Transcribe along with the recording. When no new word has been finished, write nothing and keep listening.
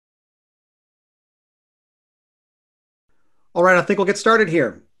All right, I think we'll get started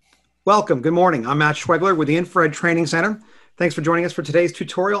here. Welcome. Good morning. I'm Matt Schwegler with the Infrared Training Center. Thanks for joining us for today's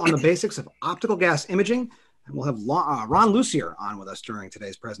tutorial on the basics of optical gas imaging. And we'll have Ron Lucier on with us during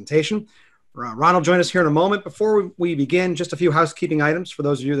today's presentation. Ron will join us here in a moment. Before we begin, just a few housekeeping items for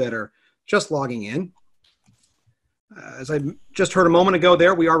those of you that are just logging in. As I just heard a moment ago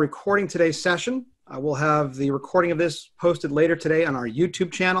there, we are recording today's session. We'll have the recording of this posted later today on our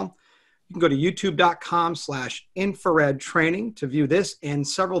YouTube channel. You can go to youtube.com/infrared training to view this and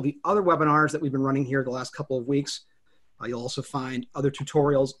several of the other webinars that we've been running here the last couple of weeks. You'll also find other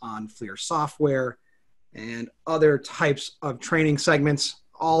tutorials on FLIR software and other types of training segments,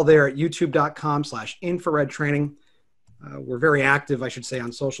 all there at youtube.com/infrared training. We're very active, I should say,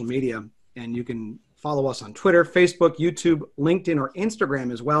 on social media, and you can follow us on Twitter, Facebook, YouTube, LinkedIn, or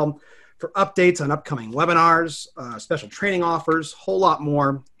Instagram as well for updates on upcoming webinars, special training offers, whole lot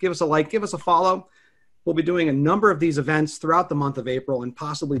more. Give us a like, give us a follow. We'll be doing a number of these events throughout the month of April and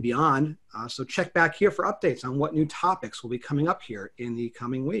possibly beyond. So check back here for updates on what new topics will be coming up here in the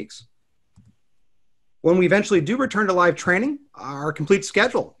coming weeks. When we eventually do return to live training, our complete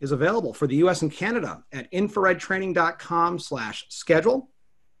schedule is available for the US and Canada at infraredtraining.com/schedule.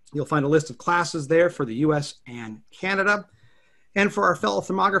 You'll find a list of classes there for the US and Canada. And for our fellow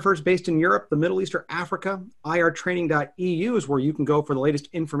thermographers based in Europe, the Middle East, or Africa, irtraining.eu is where you can go for the latest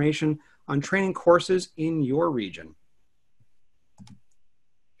information on training courses in your region. I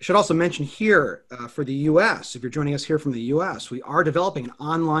should also mention here for the US, if you're joining us here from the US, we are developing an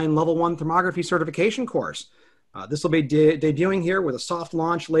online level 1 thermography certification course. This will be debuting here with a soft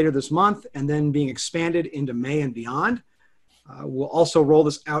launch later this month and then being expanded into May and beyond. We'll also roll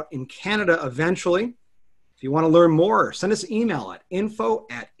this out in Canada eventually. If you want to learn more, send us an email at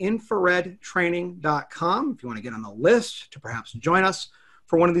info@infraredtraining.com if you want to get on the list to perhaps join us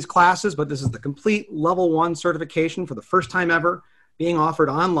for one of these classes. But this is the complete level 1 certification for the first time ever being offered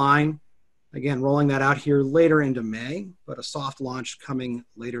online. Again, rolling that out here later into May, but a soft launch coming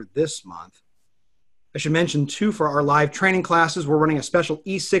later this month. I should mention too, for our live training classes, we're running a special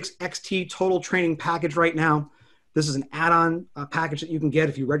E6 XT total training package right now. This is an add-on package that you can get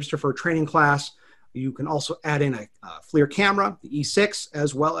if you register for a training class. You can also add in a FLIR camera, the E6,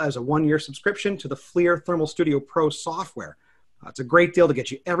 as well as a 1-year subscription to the FLIR Thermal Studio Pro software. It's a great deal to get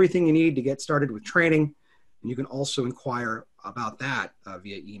you everything you need to get started with training. And you can also inquire about that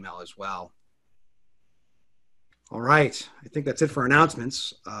via email as well. All right, I think that's it for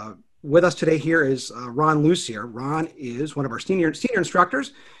announcements. With us today here is Ron Lucier. Ron is one of our senior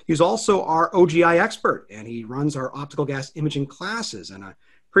instructors. He's also our OGI expert, and he runs our optical gas imaging classes. And I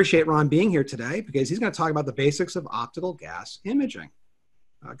appreciate Ron being here today because he's going to talk about the basics of optical gas imaging.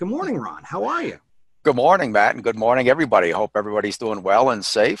 Good morning, Ron. How are you? Good morning, Matt, and good morning, everybody. Hope everybody's doing well and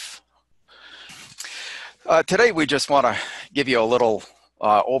safe. Today, we just want to give you a little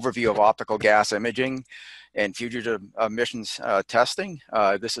overview of optical gas imaging and fugitive emissions testing.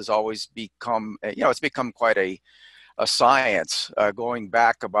 This has always become, it's become quite a science. Going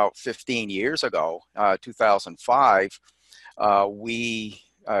back about 15 years ago, 2005, we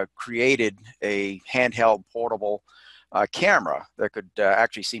created a handheld portable camera that could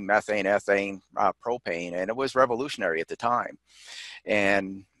actually see methane, ethane, propane, and it was revolutionary at the time.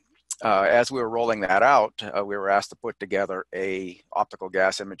 And as we were rolling that out, we were asked to put together a optical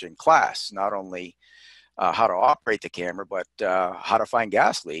gas imaging class, not only how to operate the camera, but how to find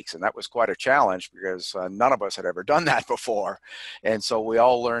gas leaks. And that was quite a challenge because none of us had ever done that before. And so we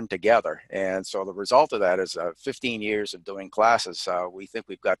all learned together. And so the result of that is 15 years of doing classes. We think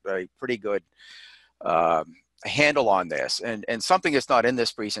we've got a pretty good handle on this. And something that's not in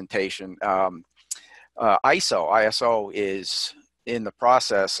this presentation, ISO is in the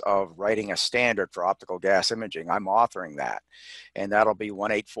process of writing a standard for optical gas imaging. I'm authoring that, and that'll be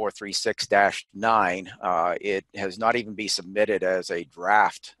 18436-9. It has not even been submitted as a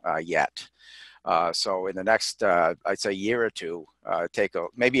draft yet. So in the next, I'd say year or two,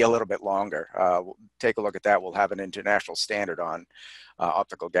 maybe a little bit longer, take a look at that. We'll have an international standard on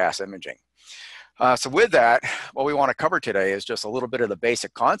optical gas imaging. So with that, what we want to cover today is just a little bit of the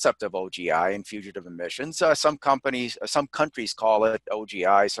basic concept of OGI and fugitive emissions. Some countries call it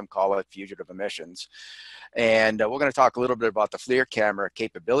OGI, some call it fugitive emissions. And we're going to talk a little bit about the FLIR camera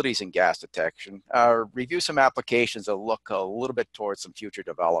capabilities in gas detection, review some applications that look a little bit towards some future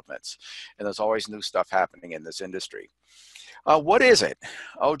developments. And there's always new stuff happening in this industry. What is it?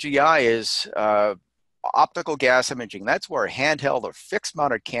 OGI is optical gas imaging. That's where handheld or fixed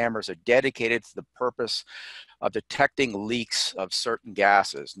mounted cameras are dedicated to the purpose of detecting leaks of certain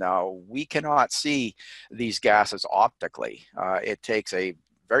gases. Now, we cannot see these gases optically. It takes a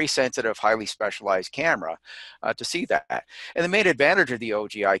very sensitive, highly specialized camera to see that. And the main advantage of the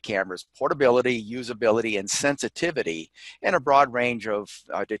OGI camera is portability, usability, and sensitivity in a broad range of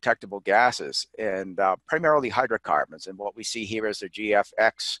detectable gases, and primarily hydrocarbons. And what we see here is the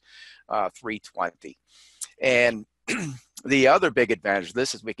GFX 320. And the other big advantage of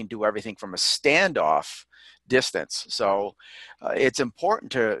this is we can do everything from a standoff distance. So it's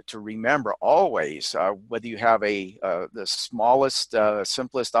important to remember always, whether you have the smallest,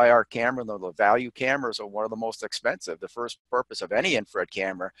 simplest IR camera, the value cameras, or one of the most expensive, the first purpose of any infrared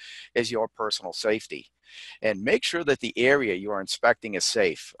camera is your personal safety. And make sure that the area you are inspecting is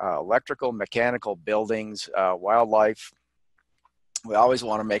safe. Electrical, mechanical, buildings, wildlife. We always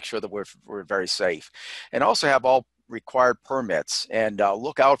want to make sure that we're very safe, and also have all required permits, and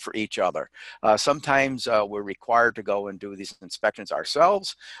look out for each other. Sometimes we're required to go and do these inspections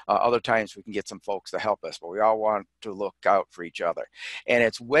ourselves. Other times we can get some folks to help us, but we all want to look out for each other. And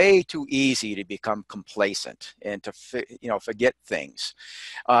it's way too easy to become complacent and to forget things.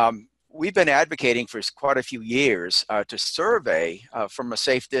 We've been advocating for quite a few years to survey from a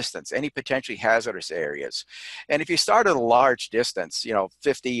safe distance any potentially hazardous areas. And if you start at a large distance,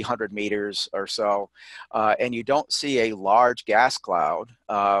 50, 100 meters or so, and you don't see a large gas cloud,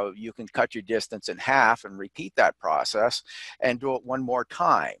 you can cut your distance in half and repeat that process and do it one more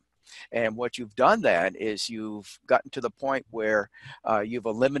time. And what you've done then is you've gotten to the point where you've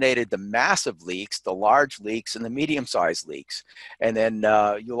eliminated the massive leaks, the large leaks, and the medium-sized leaks. And then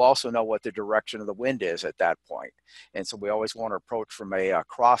you'll also know what the direction of the wind is at that point. And so we always want to approach from a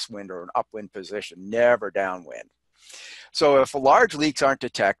crosswind or an upwind position, never downwind. So if large leaks aren't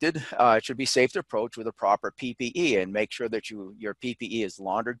detected, it should be safe to approach with a proper PPE, and make sure that your PPE is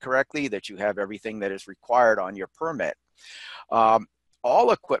laundered correctly, that you have everything that is required on your permit.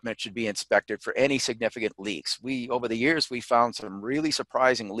 All equipment should be inspected for any significant leaks. Over the years, we found some really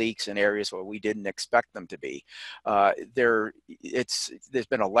surprising leaks in areas where we didn't expect them to be. There's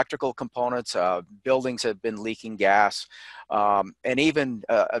been electrical components, buildings have been leaking gas, and even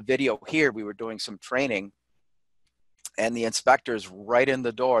a video here, we were doing some training, and the inspectors right in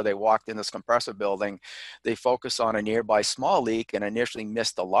the door, they walked in this compressor building, they focused on a nearby small leak and initially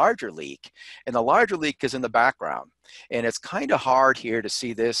missed the larger leak. And the larger leak is in the background. And it's kind of hard here to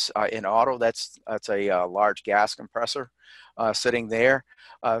see this in auto. That's a large gas compressor sitting there.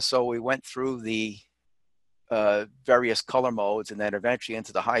 So we went through the various color modes and then eventually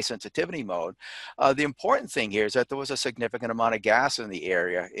into the high sensitivity mode. The important thing here is that there was a significant amount of gas in the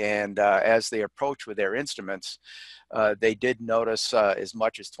area, and as they approached with their instruments, they did notice as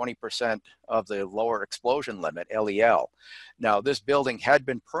much as 20% of the lower explosion limit, LEL. Now, this building had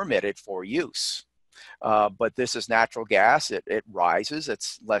been permitted for use, but this is natural gas. It rises.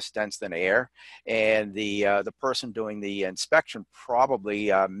 It's less dense than air, and the person doing the inspection probably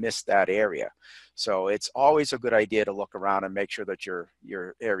missed that area. So it's always a good idea to look around and make sure that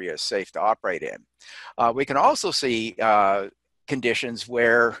your area is safe to operate in. We can also see conditions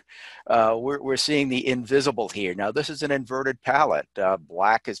where we're seeing the invisible here. Now, this is an inverted palette.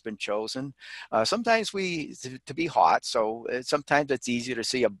 Black has been chosen. Sometimes to be hot, so sometimes it's easier to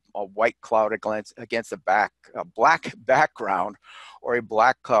see a white cloud against a black background, or a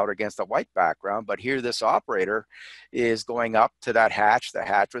black cloud against a white background. But here this operator is going up to that hatch. The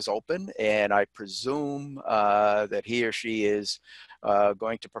hatch was open, and I presume that he or she is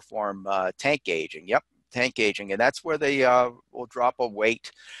going to perform tank gauging. Yep, tank gauging. And that's where they will drop a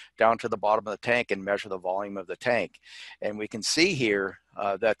weight down to the bottom of the tank and measure the volume of the tank. And we can see here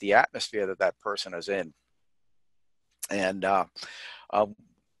that the atmosphere that person is in. And I'm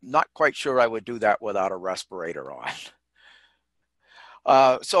not quite sure I would do that without a respirator on.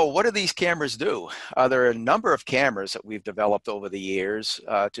 So what do these cameras do? There are a number of cameras that we've developed over the years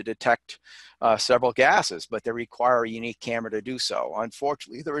to detect several gases, but they require a unique camera to do so.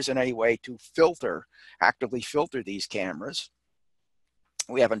 Unfortunately, there isn't any way to actively filter these cameras.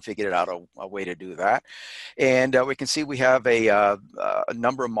 We haven't figured out a way to do that. And we can see we have a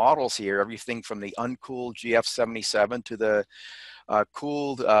number of models here, everything from the uncooled GF77 to the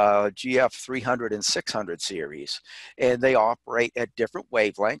cooled GF 300 and 600 series. And they operate at different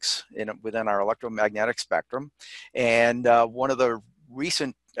wavelengths within our electromagnetic spectrum. And one of the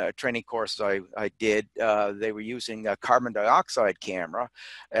recent training courses I did, they were using a carbon dioxide camera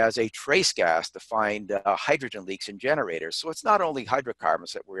as a trace gas to find hydrogen leaks in generators. So it's not only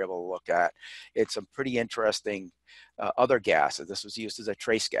hydrocarbons that we're able to look at, it's some pretty interesting other gases. This was used as a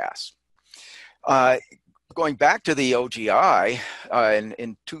trace gas. Going back to the OGI,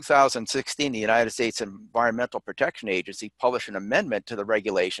 in 2016, the United States Environmental Protection Agency published an amendment to the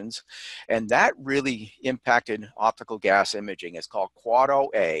regulations, and that really impacted optical gas imaging. It's called Quad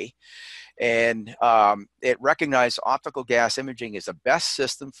OA, and it recognized optical gas imaging as the best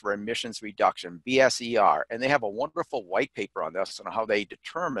system for emissions reduction, BSER, and they have a wonderful white paper on this and how they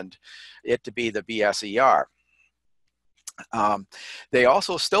determined it to be the BSER. They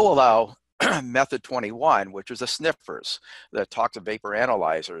also still allow method 21, which is the sniffers, the toxic vapor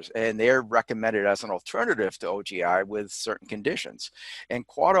analyzers, and they're recommended as an alternative to OGI with certain conditions. And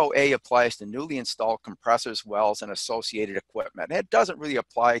Quad OA applies to newly installed compressors, wells, and associated equipment. It doesn't really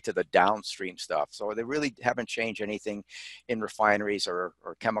apply to the downstream stuff, so they really haven't changed anything in refineries or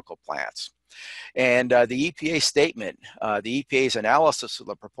chemical plants. And the EPA statement, the EPA's analysis of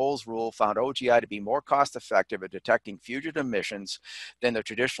the proposed rule found OGI to be more cost effective at detecting fugitive emissions than the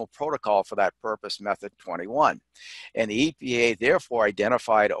traditional protocol for that purpose, method 21. And the EPA therefore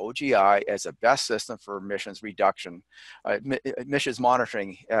identified OGI as the best system for emissions reduction, emissions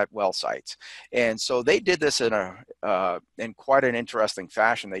monitoring at well sites. And so they did this in quite an interesting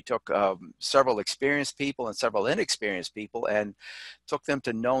fashion. They took several experienced people and several inexperienced people and took them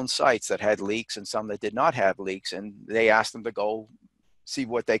to known sites that had leaks and some that did not have leaks, and they asked them to go see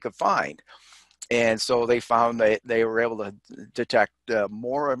what they could find. And so they found that they were able to detect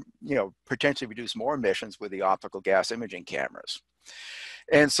more, potentially reduce more emissions with the optical gas imaging cameras.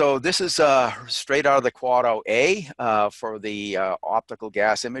 And so this is straight out of the Quad OA for the optical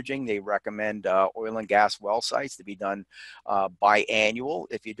gas imaging. They recommend oil and gas well sites to be done biannual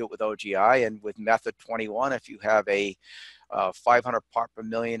if you do it with OGI, and with method 21, if you have a 500 part per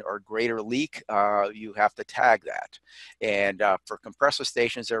million or greater leak, you have to tag that. And for compressor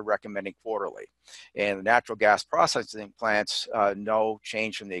stations, they're recommending quarterly. And the natural gas processing plants, no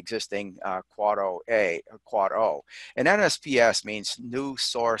change from the existing Quad O. And NSPS means new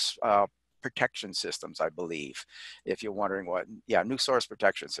source protection systems, I believe, if you're wondering what, new source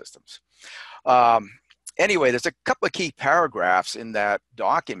protection systems. Anyway, there's a couple of key paragraphs in that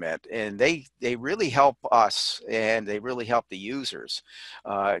document, and they really help us and they really help the users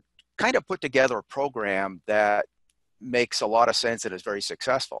kind of put together a program that makes a lot of sense and is very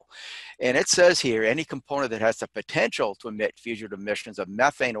successful. And it says here, any component that has the potential to emit fugitive emissions of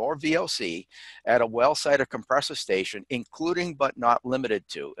methane or VOC at a well site or compressor station, including but not limited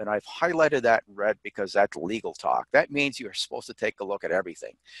to, and I've highlighted that in red because that's legal talk. That means you're supposed to take a look at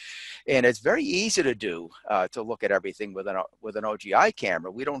everything. And it's very easy to do, to look at everything with an OGI camera.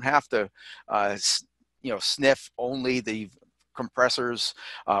 We don't have to, sniff only the compressors,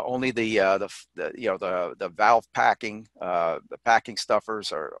 only the valve packing, the packing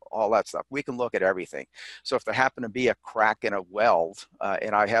stuffers, or all that stuff. We can look at everything. So if there happen to be a crack in a weld,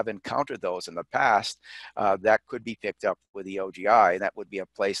 and I have encountered those in the past, that could be picked up with the OGI. And that would be a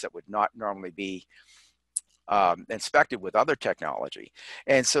place that would not normally be inspected with other technology.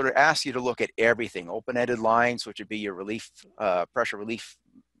 And so to ask you to look at everything, open-ended lines, which would be your relief, pressure relief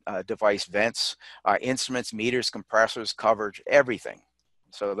device vents, instruments, meters, compressors, coverage, everything.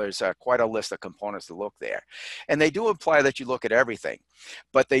 So there's quite a list of components to look there. And they do imply that you look at everything,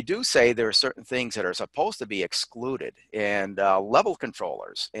 but they do say there are certain things that are supposed to be excluded, and level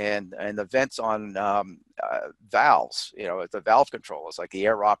controllers and the vents on valves, the valve controllers like the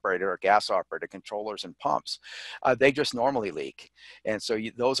air operator or gas operator controllers and pumps, they just normally leak. And so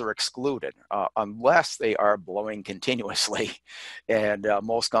those are excluded unless they are blowing continuously. And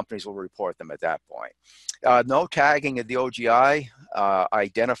most companies will report them at that point. No tagging of the OGI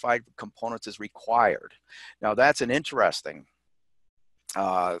identified components is required. Now that's an interesting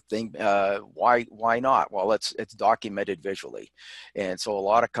thing. Why not? Well, it's documented visually, and so a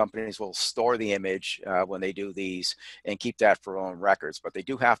lot of companies will store the image when they do these and keep that for own records, but they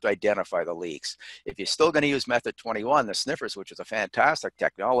do have to identify the leaks. If you're still going to use method 21, the sniffers, which is a fantastic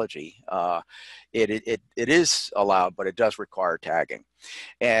technology, it is allowed, but it does require tagging.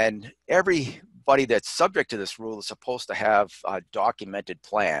 And everybody that's subject to this rule is supposed to have documented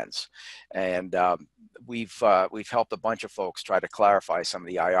plans. And we've helped a bunch of folks try to clarify some of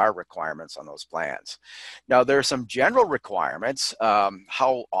the IR requirements on those plans. Now, there are some general requirements.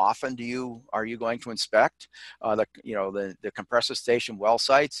 How often are you going to inspect the compressor station well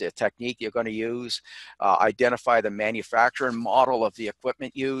sites, the technique you're going to use, identify the manufacturer and model of the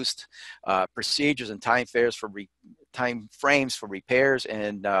equipment used, procedures and time frames for repairs,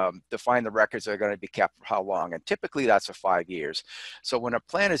 and define the records that are going to be kept for how long. And typically that's for 5 years. So when a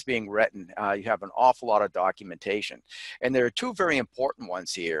plan is being written, you have an awful lot of documentation. And there are two very important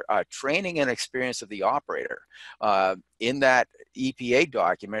ones here: training and experience of the operator. In that EPA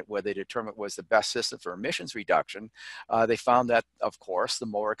document where they determined was the best system for emissions reduction, they found that, of course, the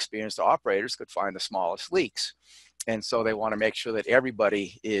more experienced operators could find the smallest leaks. And so they want to make sure that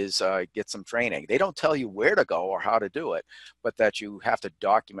everybody gets some training. They don't tell you where to go or how to do it, but that you have to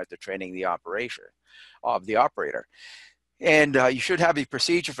document the training of the operator. And you should have a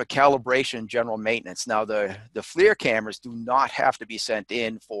procedure for calibration and general maintenance. Now, the FLIR cameras do not have to be sent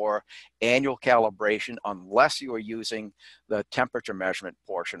in for annual calibration unless you are using the temperature measurement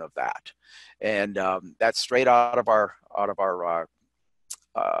portion of that. And that's straight out of our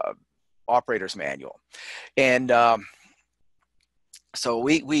operator's manual. And so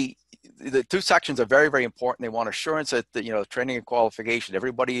the two sections are very, very important. They want assurance that the training and qualification,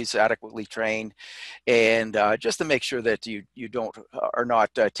 everybody is adequately trained, and just to make sure that you are not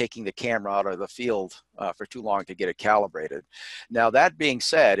taking the camera out of the field for too long to get it calibrated. Now, that being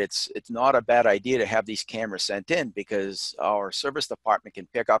said, it's not a bad idea to have these cameras sent in, because our service department can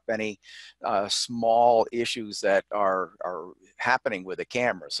pick up any small issues that are happening with the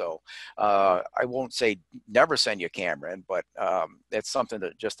camera. So I won't say never send your camera in, but it's something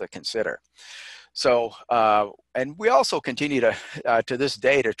just to consider. So, and we also continue to this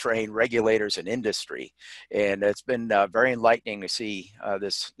day to train regulators in industry, and it's been very enlightening to see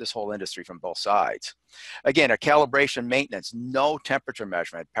this whole industry from both sides. Again, a calibration maintenance, no temperature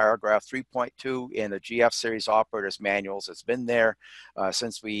measurement, paragraph 3.2 in the GF series operators manuals. It's been there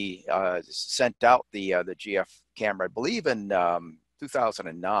since we sent out the GF camera, I believe in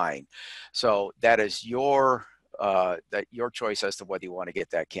 2009. So that is your choice as to whether you want to get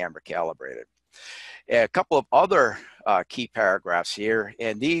that camera calibrated. A couple of other key paragraphs here,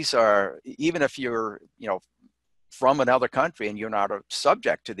 and these are, even if you're from another country and you're not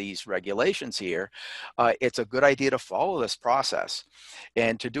subject to these regulations here, it's a good idea to follow this process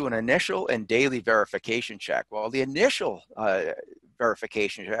and to do an initial and daily verification check. Well, the initial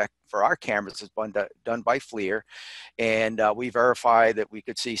verification check for our cameras has been done by FLIR, and we verify that we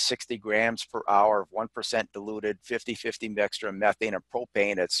could see 60 grams per hour of 1% diluted 50-50 mixture of methane and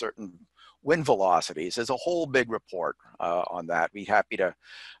propane at certain wind velocities. There's a whole big report on that. We'd be happy to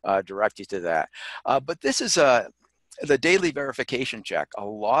direct you to that. But this is the daily verification check. A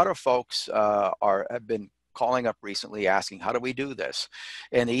lot of folks have been calling up recently asking, how do we do this?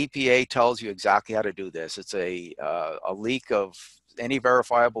 And the EPA tells you exactly how to do this. It's a leak of any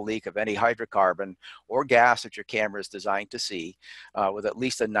verifiable leak of any hydrocarbon or gas that your camera is designed to see with at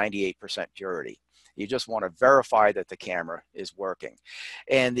least a 98% purity. You just want to verify that the camera is working.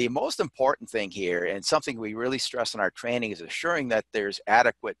 And the most important thing here, and something we really stress in our training, is assuring that there's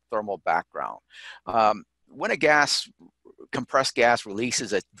adequate thermal background. When a compressed gas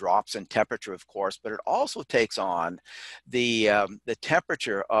releases, it drops in temperature, of course, but it also takes on the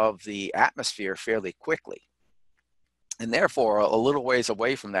temperature of the atmosphere fairly quickly. And therefore, a little ways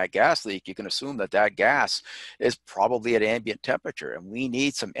away from that gas leak, you can assume that that gas is probably at ambient temperature, and we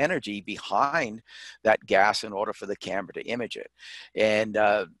need some energy behind that gas in order for the camera to image it. And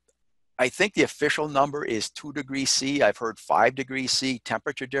I think the official number is 2 degrees C. I've heard 5 degrees C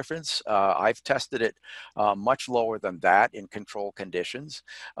temperature difference. I've tested it much lower than that in control conditions,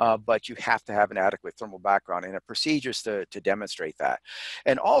 but you have to have an adequate thermal background and a procedures to demonstrate that.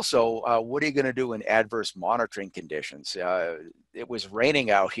 And also, what are you going to do in adverse monitoring conditions? It was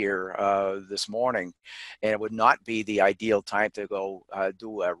raining out here this morning, and it would not be the ideal time to go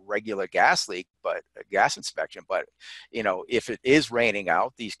do a regular gas inspection. But if it is raining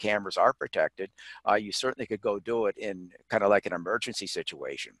out, these cameras are protected. You certainly could go do it in kind of like an emergency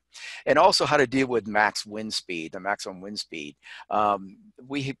situation. And also how to deal with max wind speed, the maximum wind speed.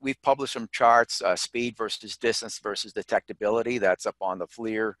 We've published some charts, speed versus distance versus detectability. That's up on the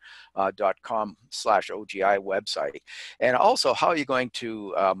FLIR.com/OGI website. And also, how are you going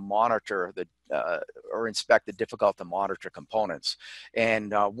to monitor or inspect the difficult to monitor components?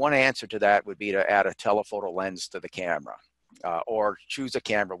 And one answer to that would be to add a telephoto lens to the camera, or choose a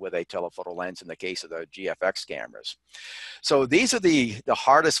camera with a telephoto lens in the case of the GFX cameras. So these are the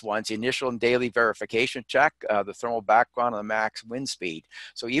hardest ones: the initial and daily verification check, the thermal background, and the max wind speed.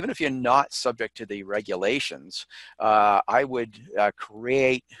 So even if you're not subject to the regulations, I would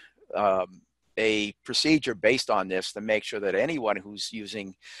create a procedure based on this to make sure that anyone who's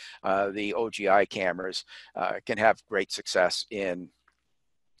using the OGI cameras can have great success in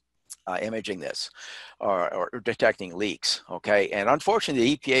imaging this or detecting leaks. Okay, and unfortunately,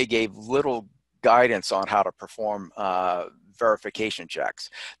 the EPA gave little guidance on how to perform verification checks.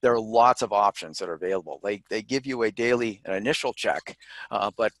 There are lots of options that are available. They give you an initial check,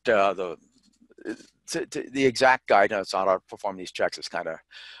 but the exact guidance on how to perform these checks is kind of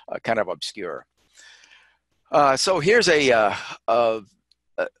obscure. So here's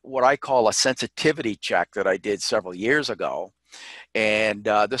what I call a sensitivity check that I did several years ago. And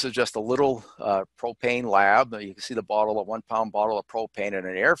this is just a little propane lab. You can see the bottle, a 1 pound bottle of propane and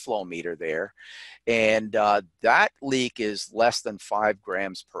an airflow meter there. And that leak is less than 5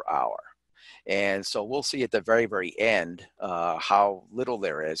 grams per hour. And so we'll see at the very, very end how little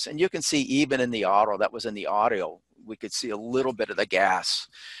there is. And you can see even in the auto, that was in the audio, we could see a little bit of the gas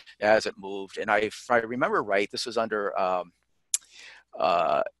as it moved. And if I remember right, this was under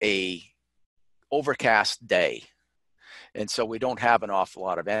a overcast day. And so we don't have an awful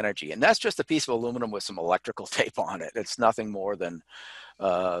lot of energy. And that's just a piece of aluminum with some electrical tape on it. It's nothing more than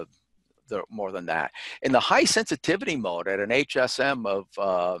that. In the high sensitivity mode at an HSM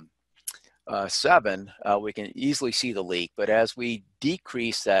of 7, we can easily see the leak. But as we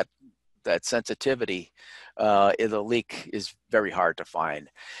decrease that sensitivity, the leak is very hard to find.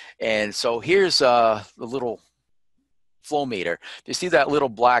 And so here's the little flow meter. You see that little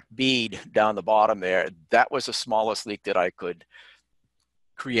black bead down the bottom there? That was the smallest leak that I could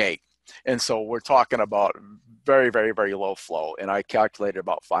create. And so we're talking about very, very, very low flow. And I calculated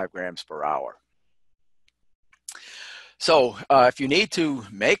about 5 grams per hour. So if you need to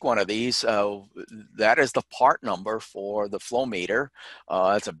make one of these, that is the part number for the flow meter.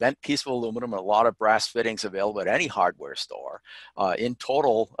 It's a bent piece of aluminum and a lot of brass fittings available at any hardware store. In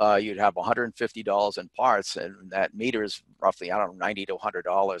total, you'd have $150 in parts, and that meter is roughly, I don't know, $90 to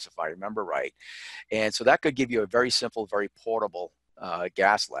 $100 if I remember right. And so that could give you a very simple, very portable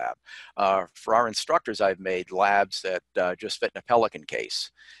gas lab. For our instructors, I've made labs that just fit in a Pelican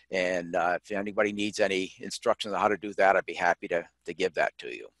case. And if anybody needs any instructions on how to do that, I'd be happy to give that to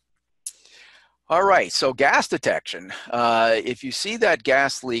you. All right, so gas detection. If you see that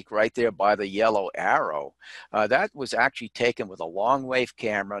gas leak right there by the yellow arrow, that was actually taken with a long wave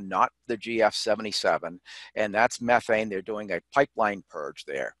camera, not the GF77, and that's methane. They're doing a pipeline purge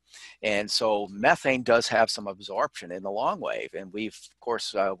there. And so methane does have some absorption in the long wave. And we've, of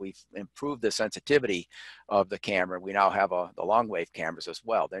course, we've improved the sensitivity of the camera. We now have the long wave cameras as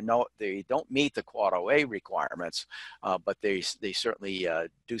well. They don't meet the quad OA requirements, but they certainly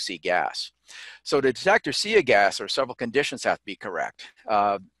do see gas. So to detect or see a gas, there are several conditions have to be correct.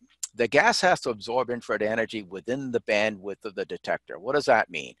 The gas has to absorb infrared energy within the bandwidth of the detector. What does that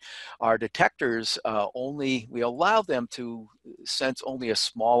mean? Our detectors we allow them to sense only a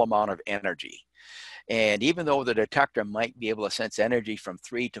small amount of energy. And even though the detector might be able to sense energy from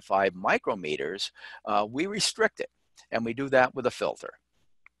 3 to 5 micrometers, we restrict it. And we do that with a filter.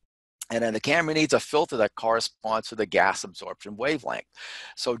 And then the camera needs a filter that corresponds to the gas absorption wavelength.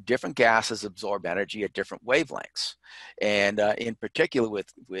 So different gases absorb energy at different wavelengths. And in particular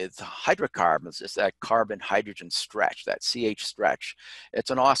with hydrocarbons, it's that carbon-hydrogen stretch, that CH stretch.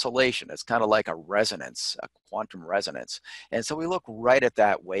 It's an oscillation. It's kind of like a resonance, a quantum resonance. And so we look right at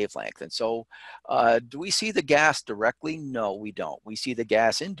that wavelength. And so do we see the gas directly? No, we don't. We see the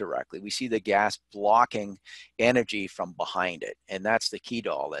gas indirectly. We see the gas blocking energy from behind it. And that's the key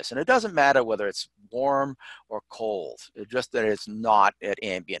to all this. And it doesn't matter whether it's warm or cold, it's just that it's not at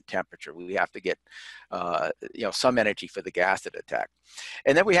ambient temperature. We have to get some energy for the gas to detect.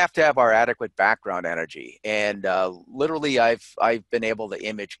 And then we have to have our adequate background energy. And literally I've been able to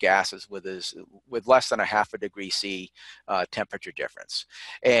image gases with less than a half a degree C temperature difference.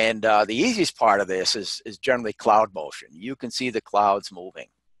 And the easiest part of this is generally cloud motion. You can see the clouds moving.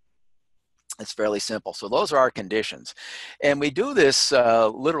 It's fairly simple. So those are our conditions. And we do this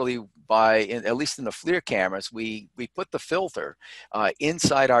literally by, at least in the FLIR cameras, we put the filter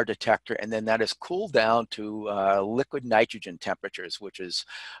inside our detector, and then that is cooled down to liquid nitrogen temperatures, which is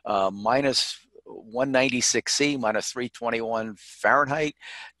minus 196 C, minus 321 Fahrenheit,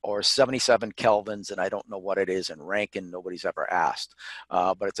 or 77 kelvins, and I don't know what it is in Rankine. Nobody's ever asked.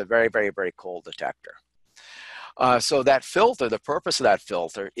 But it's a very, very, very cold detector. So that filter, the purpose of that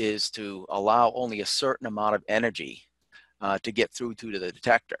filter is to allow only a certain amount of energy to get through to the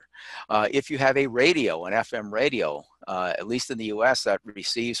detector. If you have a radio, an FM radio, at least in the US, that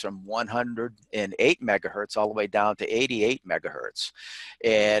receives from 108 megahertz all the way down to 88 megahertz.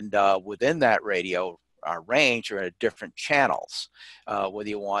 And within that radio range are different channels. Whether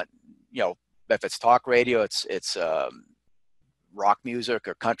you want, if it's talk radio, it's rock music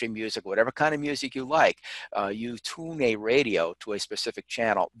or country music, whatever kind of music you like, you tune a radio to a specific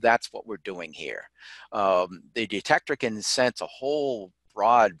channel. That's what we're doing here. The detector can sense a whole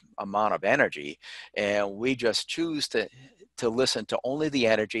broad amount of energy, and we just choose to listen to only the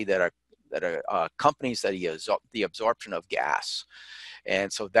energy that accompanies the absorption of gas.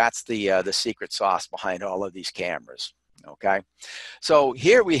 And so that's the secret sauce behind all of these cameras. Okay, so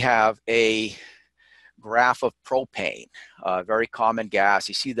here we have a graph of propane, a very common gas.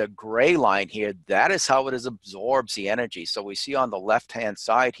 You see the gray line here, that is how it absorbs the energy. So we see on the left-hand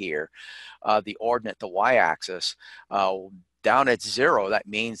side here, the ordinate, the y-axis, down at 0, that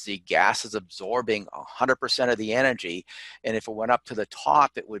means the gas is absorbing 100% of the energy. And if it went up to the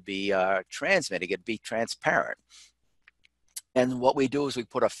top, it would be transmitting, it'd be transparent. And what we do is we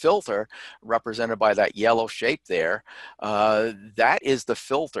put a filter represented by that yellow shape there. That is the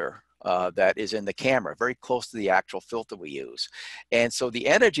filter that is in the camera, very close to the actual filter we use. And so the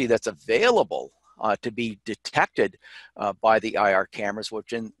energy that's available to be detected by the IR cameras,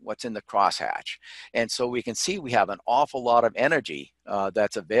 what's in the crosshatch. And so we can see we have an awful lot of energy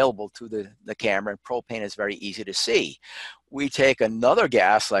that's available to the camera, and propane is very easy to see. We take another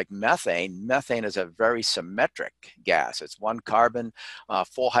gas like methane. Methane is a very symmetric gas. It's one carbon,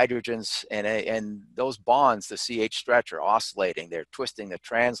 4 hydrogens, and those bonds, the CH stretch, are oscillating. They're twisting, they're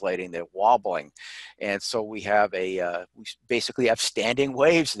translating, they're wobbling. And so we have we basically have standing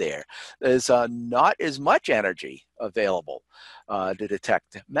waves there. There's not as much energy available to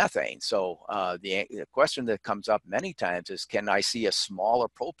detect methane. So the question that comes up many times is, can I see a smaller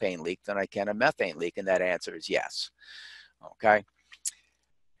propane leak than I can a methane leak? And that answer is yes. Okay,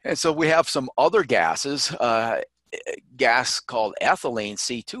 and so we have some other gases, gas called ethylene,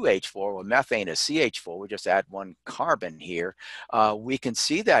 C2H4, well, methane is CH4, we just add one carbon here. We can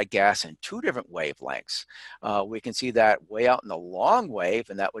see that gas in 2 different wavelengths. We can see that way out in the long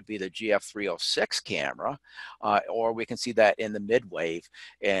wave, and that would be the GF306 camera, or we can see that in the mid wave,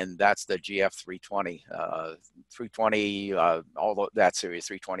 and that's the GF320, 320, all that series,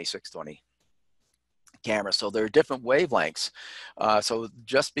 320, 620. Camera. So there are different wavelengths. So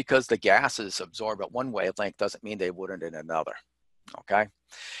just because the gases absorb at one wavelength doesn't mean they wouldn't in another. Okay.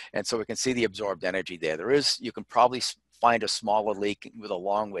 And so we can see the absorbed energy there. You can probably find a smaller leak with a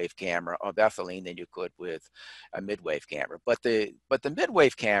long wave camera of ethylene than you could with a mid wave camera. But the mid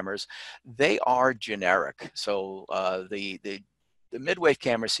wave cameras, they are generic. So the mid-wave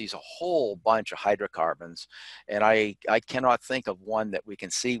camera sees a whole bunch of hydrocarbons, and I cannot think of one that we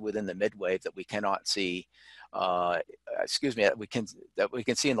can see within the mid-wave that we cannot see, excuse me, that we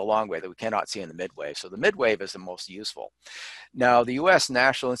can see in the long wave that we cannot see in the mid-wave. So the mid-wave is the most useful. Now, the U.S.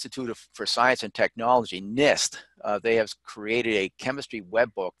 National Institute for Science and Technology, NIST, they have created a chemistry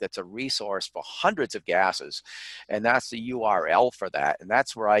web book that's a resource for hundreds of gases, and that's the URL for that, and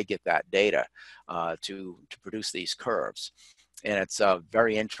that's where I get that data to produce these curves. And it's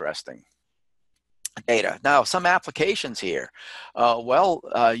very interesting data. Now, some applications here.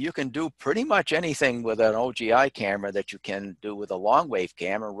 You can do pretty much anything with an OGI camera that you can do with a long wave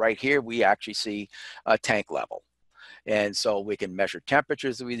camera. Right here, we actually see a tank level. And so we can measure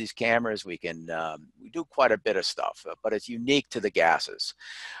temperatures with these cameras. We do quite a bit of stuff, but it's unique to the gases.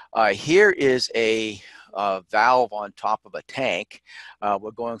 Here is a valve on top of a tank.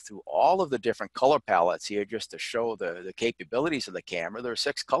 We're going through all of the different color palettes here just to show the capabilities of the camera. There are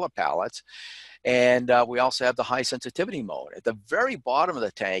 6 color palettes. And we also have the high sensitivity mode. At the very bottom of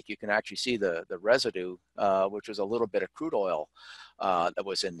the tank, you can actually see the residue, which was a little bit of crude oil that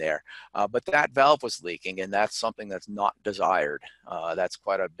was in there. But that valve was leaking, and that's something that's not desired. That's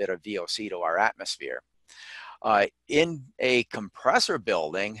quite a bit of VOC to our atmosphere. In a compressor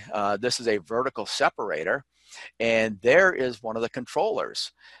building, this is a vertical separator, and there is one of the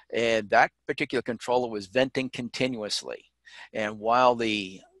controllers. And that particular controller was venting continuously. And while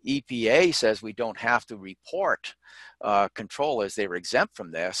the EPA says we don't have to report controllers, they were exempt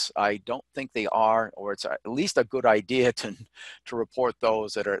from this, I don't think they are, or it's at least a good idea to report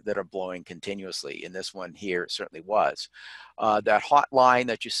those that are blowing continuously. And this one here certainly was. That hot line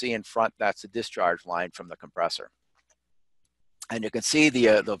that you see in front, that's the discharge line from the compressor. And you can see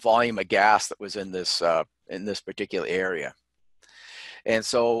the volume of gas that was in this particular area. And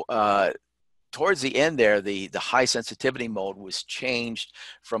so towards the end there, the high sensitivity mode was changed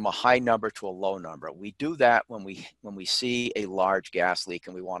from a high number to a low number. We do that when we see a large gas leak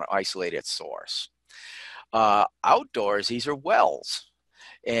and we want to isolate its source. Outdoors, these are wells.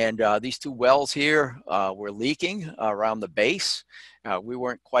 And these 2 wells here were leaking around the base. We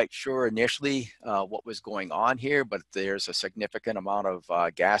weren't quite sure initially what was going on here, but there's a significant amount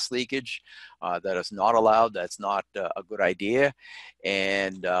of gas leakage that is not allowed. That's not a good idea.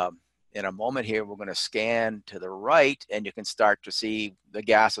 And in a moment here, we're going to scan to the right, and you can start to see the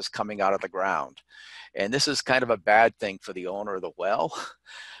gases coming out of the ground. And this is kind of a bad thing for the owner of the well.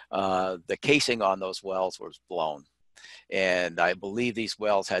 The casing on those wells was blown. And I believe these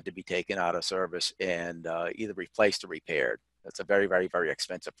wells had to be taken out of service and either replaced or repaired. It's a very, very, very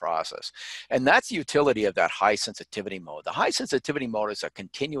expensive process. And that's the utility of that high sensitivity mode. The high sensitivity mode is a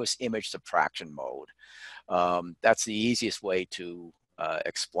continuous image subtraction mode. That's the easiest way to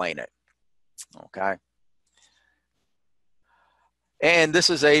explain it, okay? And this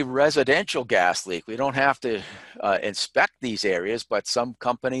is a residential gas leak. We don't have to inspect these areas, but some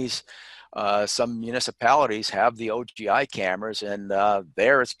companies, some municipalities have the OGI cameras, and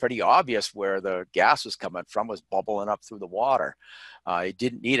there it's pretty obvious where the gas was coming from, was bubbling up through the water. You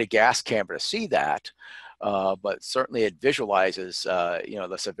didn't need a gas camera to see that, but certainly it visualizes, you know,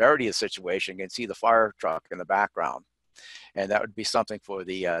 the severity of the situation. You can see the fire truck in the background, and that would be something for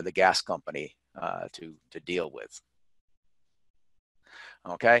the gas company to deal with.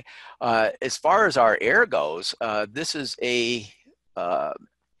 Okay, as far as our air goes, this is a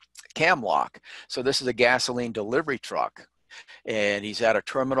cam lock. So this is a gasoline delivery truck, and he's at a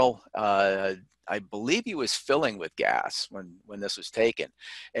terminal. I believe he was filling with gas when this was taken,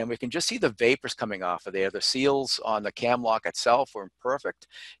 and we can just see the vapors coming off of there. The seals on the cam lock itself were perfect.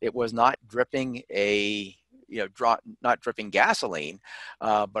 It was not dripping not dripping gasoline,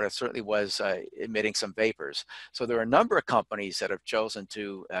 but it certainly was emitting some vapors. So there are a number of companies that have chosen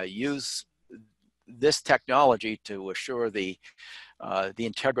to use this technology to assure the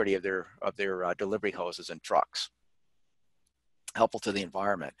integrity of their delivery hoses and trucks. Helpful to the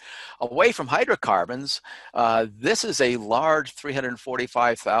environment. Away from hydrocarbons, this is a large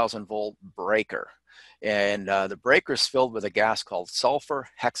 345,000 volt breaker. And the breaker is filled with a gas called sulfur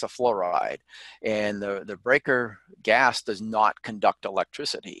hexafluoride. And the breaker gas does not conduct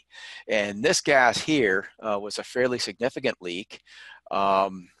electricity. And this gas here was a fairly significant leak.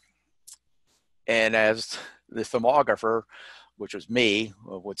 And as the thermographer, which was me,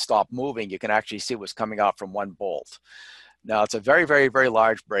 would stop moving, you can actually see what's coming out from one bolt. Now, it's a very, very, very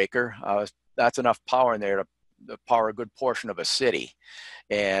large breaker. That's enough power in there to power a good portion of a city.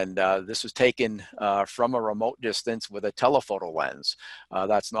 And this was taken from a remote distance with a telephoto lens.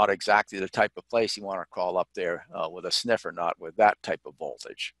 That's not exactly the type of place you want to crawl up there with a sniffer, not with that type of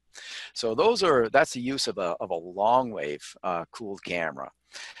voltage. So that's the use of a long wave cooled camera.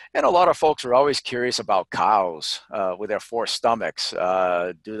 And a lot of folks are always curious about cows with their four stomachs.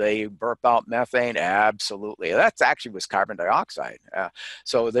 Do they burp out methane? Absolutely. That actually was carbon dioxide.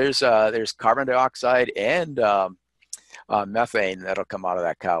 So there's carbon dioxide and methane that'll come out of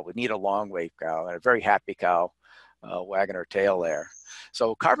that cow. We need a long wave cow and a very happy cow wagging her tail there.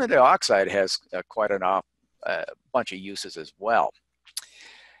 So carbon dioxide has quite a bunch of uses as well.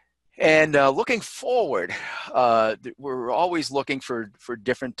 And looking forward, we're always looking for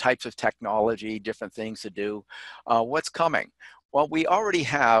different types of technology, different things to do. What's coming? Well, we already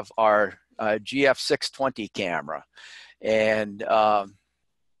have our GF620 camera, and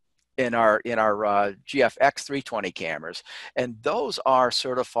in our GFX320 cameras, and those are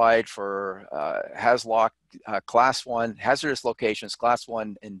certified for HAZLOC Class 1 hazardous locations, Class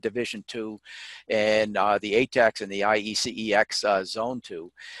 1 and Division 2, and the ATEX and the IECEX Zone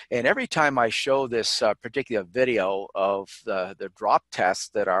 2. And every time I show this particular video of the drop tests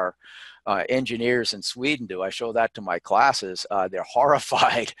that our engineers in Sweden do, I show that to my classes, they're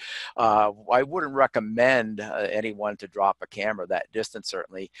horrified. I wouldn't recommend anyone to drop a camera that distance,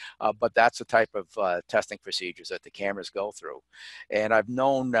 certainly, but that's the type of testing procedures that the cameras go through. And I've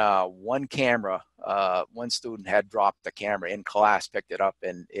known one student had dropped the camera in class, picked it up,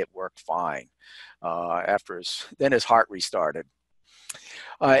 and it worked fine. Then his heart restarted.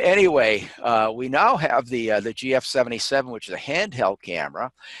 Anyway, we now have the GF77, which is a handheld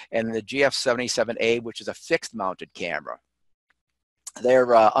camera, and the GF77A, which is a fixed mounted camera. They're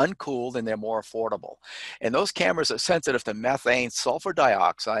uncooled and they're more affordable. And those cameras are sensitive to methane, sulfur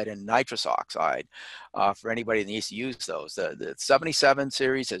dioxide, and nitrous oxide for anybody that needs to use those. The 77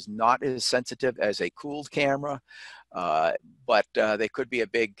 series is not as sensitive as a cooled camera, but they could be a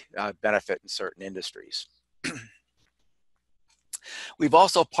big benefit in certain industries. We've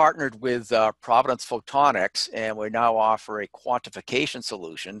also partnered with Providence Photonics, and we now offer a quantification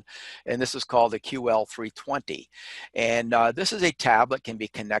solution, and this is called the QL320. And this is a tablet, can be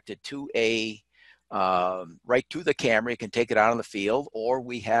connected to right to the camera. You can take it out in the field, or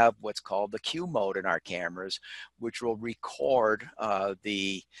we have what's called the Q mode in our cameras, which will record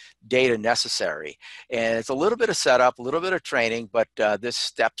the data necessary. And it's a little bit of setup, a little bit of training, but this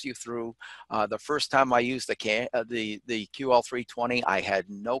steps you through. The first time I used the QL320, I had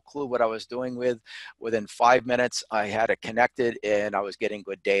no clue what I was doing with. Within 5 minutes, I had it connected and I was getting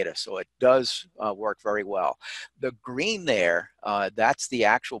good data. So it does work very well. The green there, that's the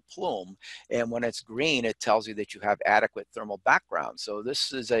actual plume. And when it's green, it tells you that you have adequate thermal background. So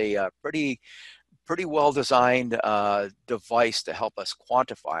this is a pretty pretty well designed device to help us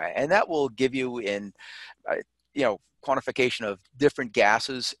quantify, and that will give you in, quantification of different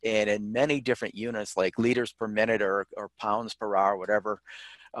gases and in many different units like liters per minute or pounds per hour, whatever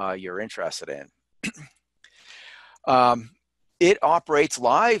you're interested in. It operates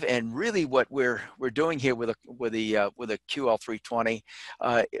live, and really what we're doing here with a QL320,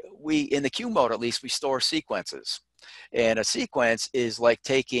 we in the Q mode at least we store sequences, and a sequence is like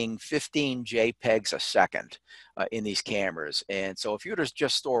taking 15 JPEGs a second in these cameras. And so if you were to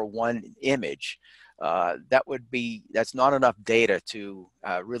just store one image, that's not enough data to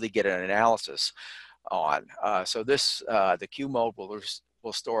really get an analysis on. So the Q mode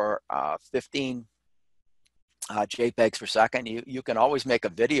will store 15 JPEGs per second. You can always make a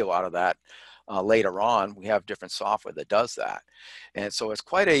video out of that later on. We have different software that does that, and so it's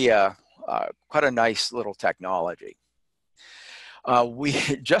quite a nice little technology. We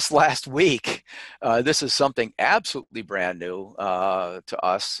just last week, this is something absolutely brand new to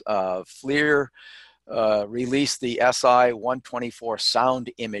us. FLIR released the SI-124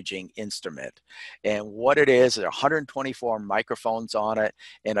 sound imaging instrument. And what it is 124 microphones on it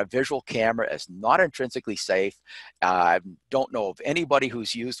and a visual camera. It's not intrinsically safe. I don't know of anybody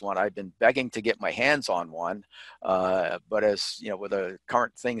who's used one. I've been begging to get my hands on one. But as you know, with the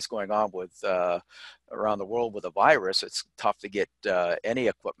current things going on with around the world with a virus, it's tough to get any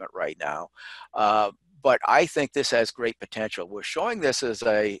equipment right now. But I think this has great potential. We're showing this as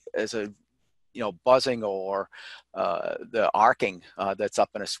a buzzing or the arcing that's up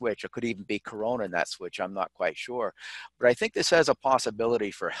in a switch. It could even be corona in that switch. I'm not quite sure. But I think this has a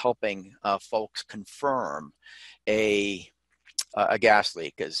possibility for helping folks confirm a gas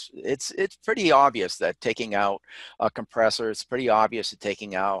leak, because it's pretty obvious that taking out a compressor, it's pretty obvious that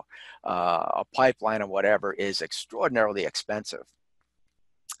taking out a pipeline or whatever is extraordinarily expensive.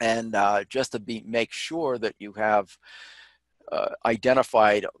 And just to make sure that you have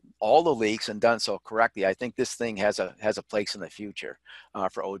identified all the leaks and done so correctly, I think this thing has a place in the future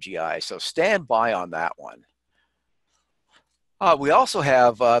for OGI. So stand by on that one. We also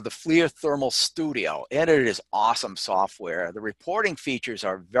have the FLIR Thermal Studio, and it is awesome software. The reporting features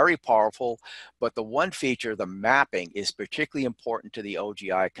are very powerful, but the one feature, the mapping, is particularly important to the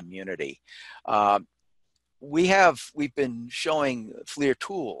OGI community. We've been showing FLIR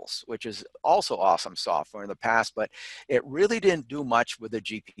Tools, which is also awesome software in the past, but it really didn't do much with the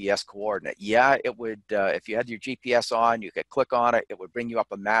GPS coordinate. Yeah, it would, if you had your GPS on, you could click on it, it would bring you up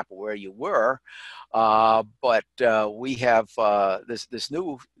a map of where you were. But we have this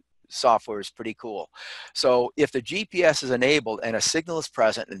new software is pretty cool. So if the GPS is enabled and a signal is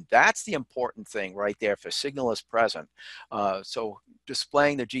present, and that's the important thing right there, if a signal is present. So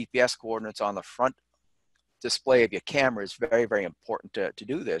displaying the GPS coordinates on the front display of your camera is very, very important to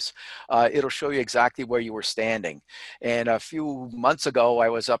do this. It'll show you exactly where you were standing. And a few months ago, I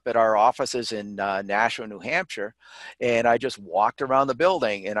was up at our offices in Nashua, New Hampshire, and I just walked around the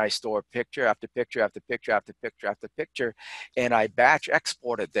building and I stored picture after picture after picture after picture after picture, and I batch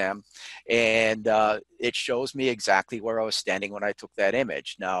exported them, and it shows me exactly where I was standing when I took that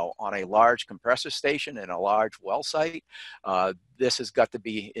image. Now, on a large compressor station and a large well site, this has got to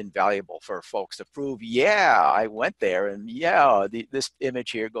be invaluable for folks to prove, yeah, I went there, and yeah, this image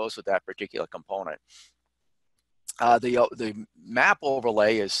here goes with that particular component. The map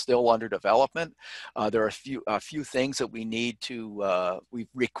overlay is still under development. There are a few things that we need to, we've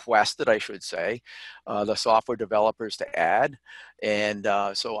requested, I should say, the software developers to add. And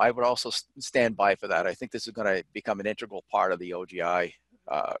so I would also stand by for that. I think this is going to become an integral part of the OGI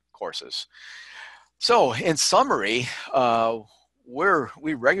courses. So in summary,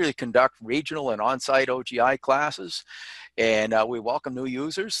 we regularly conduct regional and on-site OGI classes, and we welcome new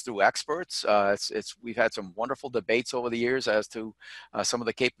users through experts. We've had some wonderful debates over the years as to some of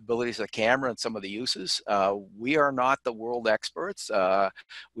the capabilities of the camera and some of the uses. We are not the world experts.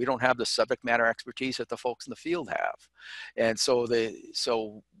 We don't have the subject matter expertise that the folks in the field have. And so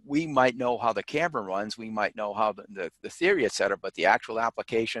we might know how the camera runs, we might know how the theory, et cetera, but the actual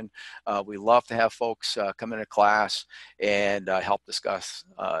application, we love to have folks come into class and help discuss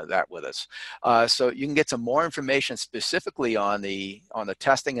that with us. So you can get some more information specifically on the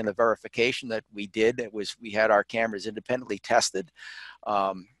testing and the verification that we did. We had our cameras independently tested.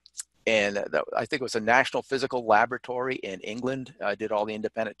 And I think it was a National Physical Laboratory in England did all the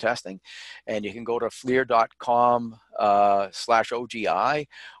independent testing. And you can go to FLIR.com/OGI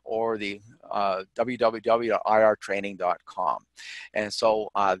or the www.irtraining.com. And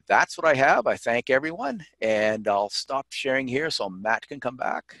so that's what I have. I thank everyone, and I'll stop sharing here so Matt can come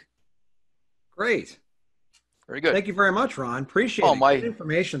back. Great. Very good. Thank you very much, Ron. Appreciate it. Good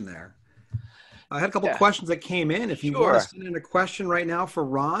information there. I had a couple Yeah, questions that came in. If you want to sure. send in a question right now for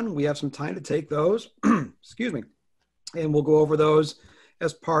Ron, we have some time to take those. Excuse me. And we'll go over those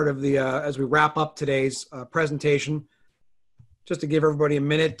as part of the, as we wrap up today's presentation. Just to give everybody a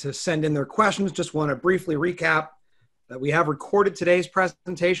minute to send in their questions, just want to briefly recap that we have recorded today's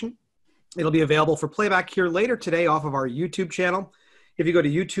presentation. It'll be available for playback here later today off of our YouTube channel. If you go to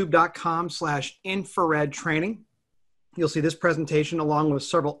youtube.com/infrared training, you'll see this presentation along with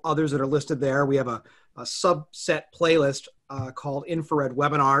several others that are listed there. We have a subset playlist called Infrared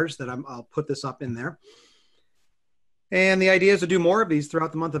Webinars that I'll put this up in there. And the idea is to do more of these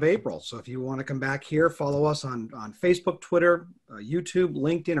throughout the month of April. So if you want to come back here, follow us on Facebook, Twitter, YouTube,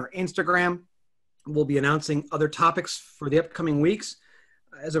 LinkedIn, or Instagram. We'll be announcing other topics for the upcoming weeks.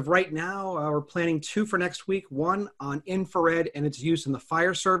 As of right now, we're planning 2 for next week, one on infrared and its use in the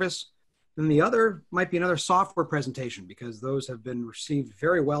fire service. And the other might be another software presentation because those have been received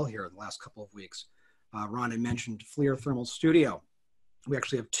very well here in the last couple of weeks. Ron had mentioned FLIR Thermal Studio. We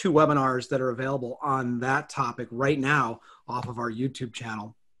actually have 2 webinars that are available on that topic right now off of our YouTube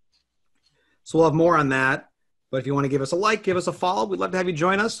channel. So we'll have more on that. But if you want to give us a like, give us a follow, we'd love to have you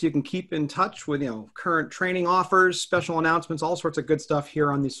join us. You can keep in touch with current training offers, special announcements, all sorts of good stuff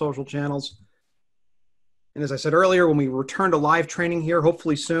here on these social channels. And as I said earlier, when we return to live training here,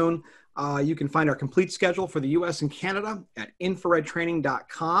 hopefully soon, you can find our complete schedule for the US and Canada at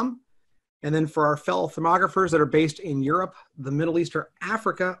infraredtraining.com. And then for our fellow thermographers that are based in Europe, the Middle East, or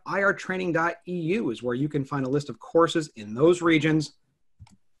Africa, irtraining.eu is where you can find a list of courses in those regions.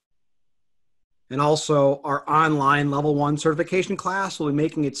 And also our online level 1 certification class will be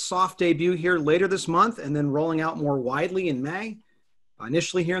making its soft debut here later this month and then rolling out more widely in May,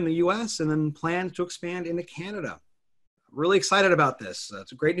 initially here in the US, and then plans to expand into Canada. Really excited about this.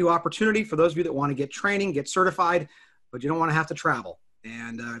 It's a great new opportunity for those of you that want to get training, get certified, but you don't want to have to travel.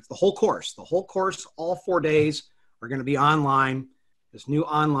 And it's the whole course, all 4 days are going to be online. This new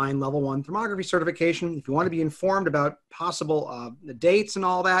online level 1 thermography certification. If you want to be informed about possible the dates and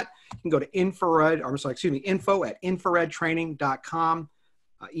all that, you can go to info at infraredtraining.com,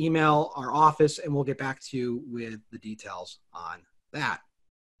 email our office, and we'll get back to you with the details on that.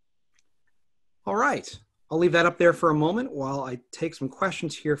 All right. I'll leave that up there for a moment while I take some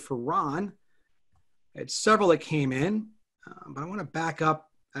questions here for Ron. I had several that came in, but I want to back up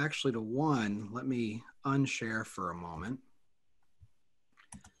actually to one. Let me unshare for a moment.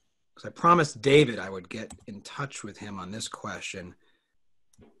 Because I promised David I would get in touch with him on this question.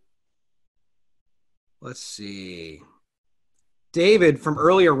 Let's see. David from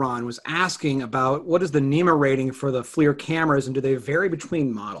earlier, Ron, was asking about what is the NEMA rating for the FLIR cameras and do they vary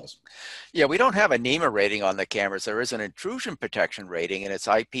between models? Yeah, we don't have a NEMA rating on the cameras. There is an intrusion protection rating, and it's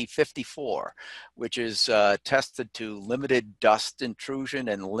IP54, which is tested to limited dust intrusion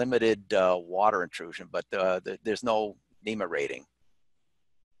and limited water intrusion, but there's no NEMA rating.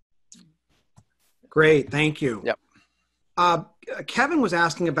 Great, thank you. Yep. Kevin was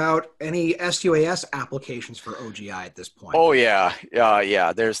asking about any SUAS applications for OGI at this point. Oh yeah.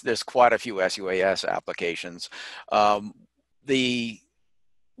 There's quite a few SUAS applications. The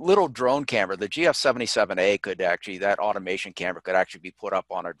little drone camera, the GF77A that automation camera could actually be put up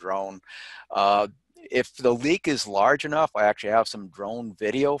on a drone. If the leak is large enough, I actually have some drone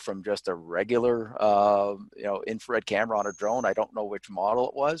video from just a regular, infrared camera on a drone. I don't know which model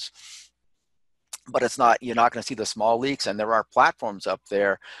it was, but you're not going to see the small leaks. And there are platforms up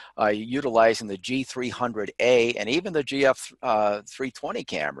there utilizing the G300A and even the GF320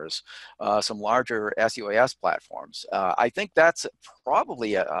 cameras, some larger SUAS platforms. I think that's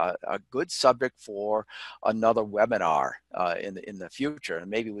probably a good subject for another webinar in the future. And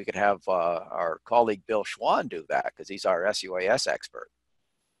maybe we could have our colleague Bill Schwann do that because he's our SUAS expert.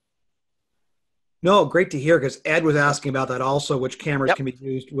 No, great to hear because Ed was asking about that also, which cameras Yep. can be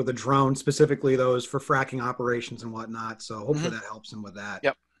used with a drone, specifically those for fracking operations and whatnot. So hopefully that helps him with that.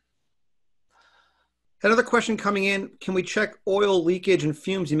 Yep. Another question coming in, can we check oil leakage and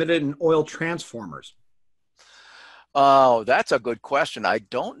fumes emitted in oil transformers? Oh, that's a good question. I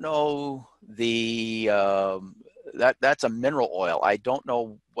don't know that's a mineral oil. I don't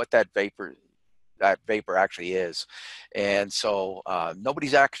know what that vapor actually is. And so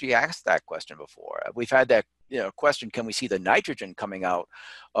nobody's actually asked that question before. We've had that question, can we see the nitrogen coming out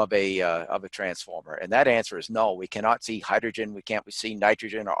of a transformer? And that answer is no, we cannot see hydrogen, we can't see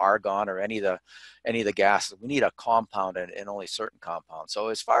nitrogen or argon or any of the gases. We need a compound and only certain compounds. So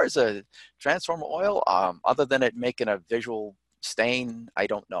as far as a transformer oil, other than it making a visual stain, I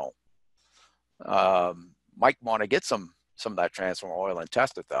don't know. Might want to get some of that transformer oil and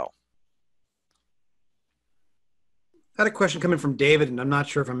test it though. I had a question coming from David, and I'm not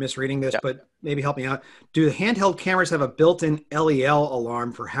sure if I'm misreading this, Yep. but maybe help me out. Do the handheld cameras have a built-in LEL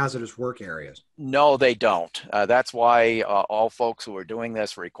alarm for hazardous work areas? No, they don't. That's why all folks who are doing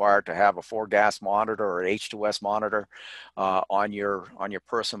this are required to have a 4-gas monitor or H2S monitor on your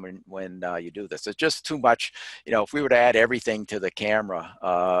person when you do this. It's just too much. You know, if we were to add everything to the camera,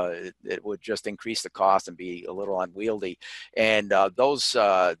 it would just increase the cost and be a little unwieldy. And those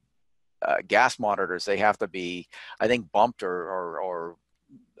gas monitors, they have to be, I think, bumped or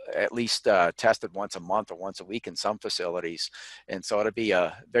at least tested once a month or once a week in some facilities. And so it'd be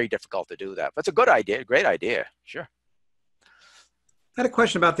very difficult to do that. But it's a good idea, great idea, sure. I had a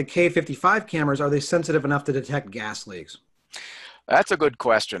question about the K55 cameras. Are they sensitive enough to detect gas leaks? That's a good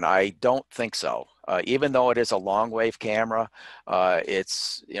question. I don't think so. Even though it is a long wave camera,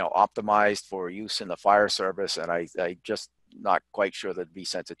 it's optimized for use in the fire service, and I just not quite sure that'd be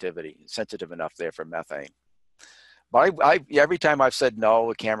sensitive enough there for methane. But every time I've said no,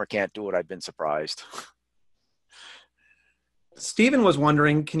 the camera can't do it, I've been surprised. Stephen was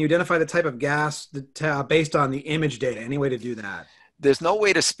wondering, can you identify the type of gas that, based on the image data? Any way to do that? There's no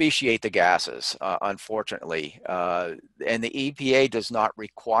way to speciate the gases, unfortunately. And the EPA does not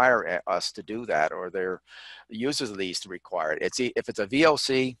require us to do that, or their users of these to require it. If it's a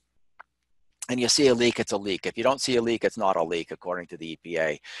VOC, and you see a leak, it's a leak. If you don't see a leak, it's not a leak, according to the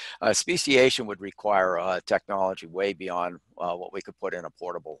EPA. Speciation would require technology way beyond what we could put in a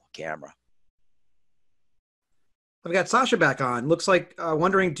portable camera. I've got Sasha back on. Looks like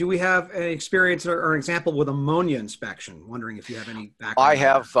wondering, do we have an experience or an example with ammonia inspection? Wondering if you have any background. I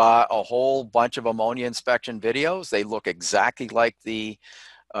have a whole bunch of ammonia inspection videos. They look exactly like the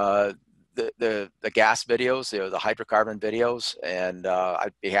gas videos, the hydrocarbon videos, and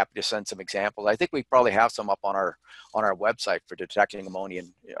I'd be happy to send some examples. I think we probably have some up on our website for detecting ammonia,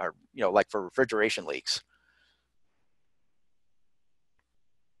 or like for refrigeration leaks.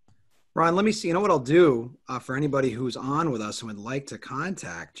 Ron, let me see. You know what I'll do for anybody who's on with us and would like to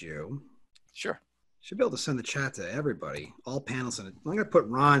contact you? Sure. Should be able to send the chat to everybody, all panelists. I'm going to put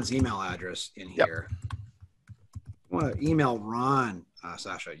Ron's email address in here. Yep. You want to email Ron,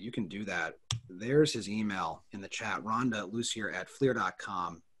 Sasha, you can do that. There's his email in the chat,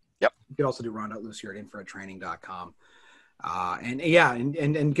 ron.lucier@fleer.com. Yep. You could also do ron.lucier@infraredtraining.com. And yeah,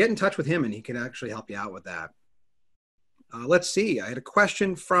 and get in touch with him, and he can actually help you out with that. Let's see. I had a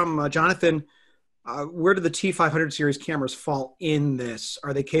question from Jonathan. Where do the T500 series cameras fall in this?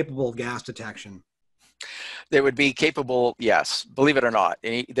 Are they capable of gas detection? They would be capable, yes, believe it or not.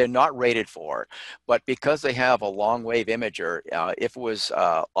 They're not rated for it, but because they have a long wave imager, if it was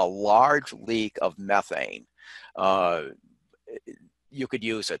a large leak of methane, you could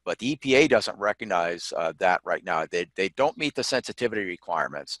use it, but the EPA doesn't recognize that right now. They don't meet the sensitivity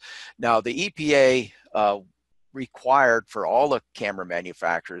requirements. Now, the EPA required for all the camera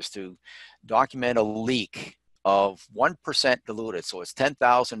manufacturers to document a leak of 1% diluted. So it's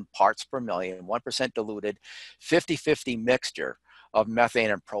 10,000 parts per million, 1% diluted, 50-50 mixture of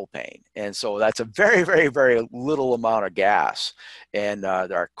methane and propane. And so that's a very, very, very little amount of gas. And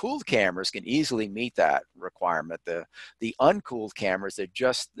our cooled cameras can easily meet that requirement. The uncooled cameras,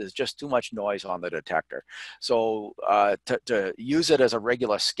 there's just too much noise on the detector. So to use it as a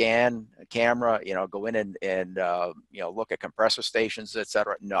regular scan camera, go in and look at compressor stations, et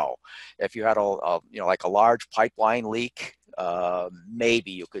cetera, no. If you had like a large pipeline leak,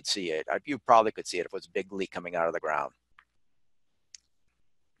 maybe you could see it. You probably could see it if it was a big leak coming out of the ground.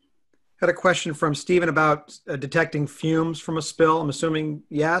 Had a question from Stephen about detecting fumes from a spill. I'm assuming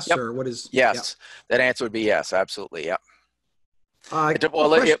yes, yep. Or what is? Yes, yep. That answer would be yes, absolutely, yeah.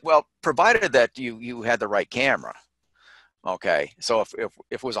 Well, provided that you had the right camera. Okay, so if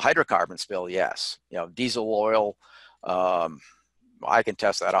it was a hydrocarbon spill, yes. Diesel oil, I can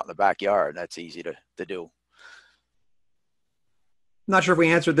test that out in the backyard. That's easy to do. Not sure if we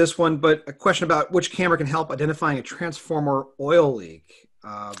answered this one, but a question about which camera can help identifying a transformer oil leak.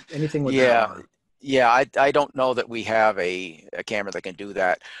 Anything with that one? Yeah, I don't know that we have a camera that can do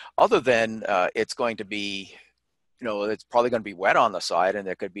that, other than it's going to be, it's probably going to be wet on the side, and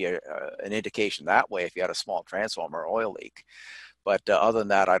there could be an indication that way if you had a small transformer oil leak. But other than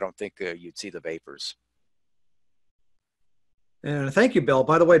that, I don't think you'd see the vapors. And thank you, Bill.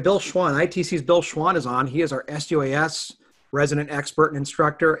 By the way, Bill Schwan, ITC's Bill Schwan is on. He is our SUAS resident expert and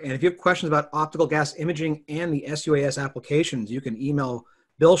instructor. And if you have questions about optical gas imaging and the SUAS applications, you can email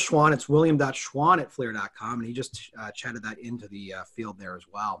Bill Schwan. It's william.schwan@fleer.com. And he just chatted that into the field there as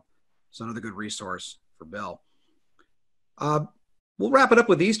well. So another good resource for Bill. We'll wrap it up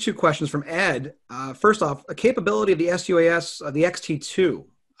with these two questions from Ed. First off, a capability of the SUAS, the XT2,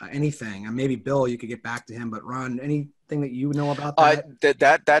 anything. And maybe Bill, you could get back to him, but Ron, anything anything that you know about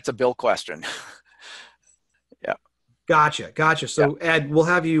that? That's a Bill question. Yeah. Gotcha. Yeah. So Ed, we'll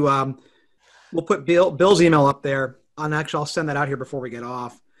have you. We'll put Bill's email up there. Actually, I'll send that out here before we get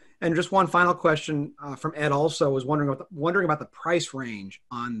off. And just one final question from Ed also was wondering about the price range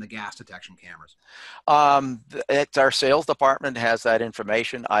on the gas detection cameras. It's our sales department has that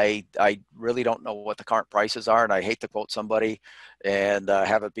information. I really don't know what the current prices are, and I hate to quote somebody and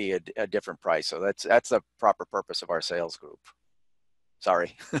have it be a different price. So that's the proper purpose of our sales group.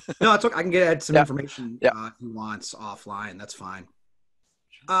 Sorry. No, it's okay. I can get Ed some Yeah. information Yeah. if he wants offline. That's fine.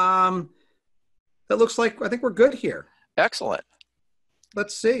 That looks like I think we're good here. Excellent.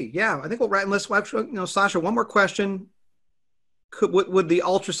 Let's see. Yeah, I think we'll write. Unless, actually, Sasha, one more question. Would the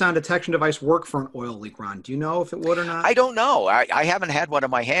ultrasound detection device work for an oil leak, Ron? Do you know if it would or not? I don't know. I haven't had one in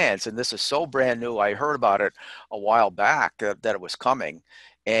my hands, and this is so brand new. I heard about it a while back that it was coming,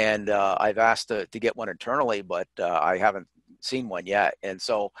 and I've asked to get one internally, but I haven't seen one yet. And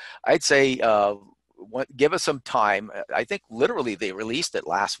so I'd say give us some time. I think literally they released it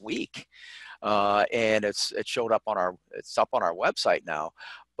last week, and it showed up on it's up on our website now.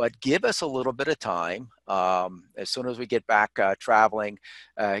 But give us a little bit of time. As soon as we get back traveling,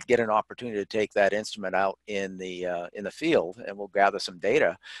 get an opportunity to take that instrument out in the field, and we'll gather some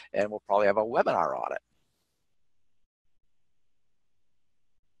data, and we'll probably have a webinar on it.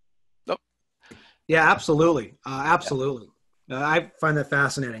 Nope. Yeah, absolutely, absolutely. I find that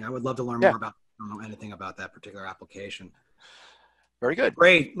fascinating. I would love to learn more about. I don't know anything about that particular application. Very good.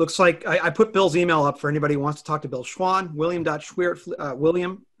 Great. Looks like I put Bill's email up for anybody who wants to talk to Bill Schwan,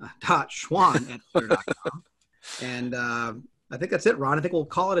 william.schwan@twitter.com. And I think that's it, Ron. I think we'll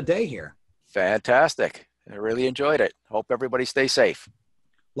call it a day here. Fantastic. I really enjoyed it. Hope everybody stays safe.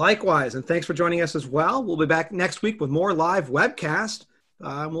 Likewise. And thanks for joining us as well. We'll be back next week with more live webcast.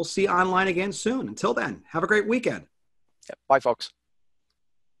 We'll see you online again soon. Until then, have a great weekend. Bye, folks.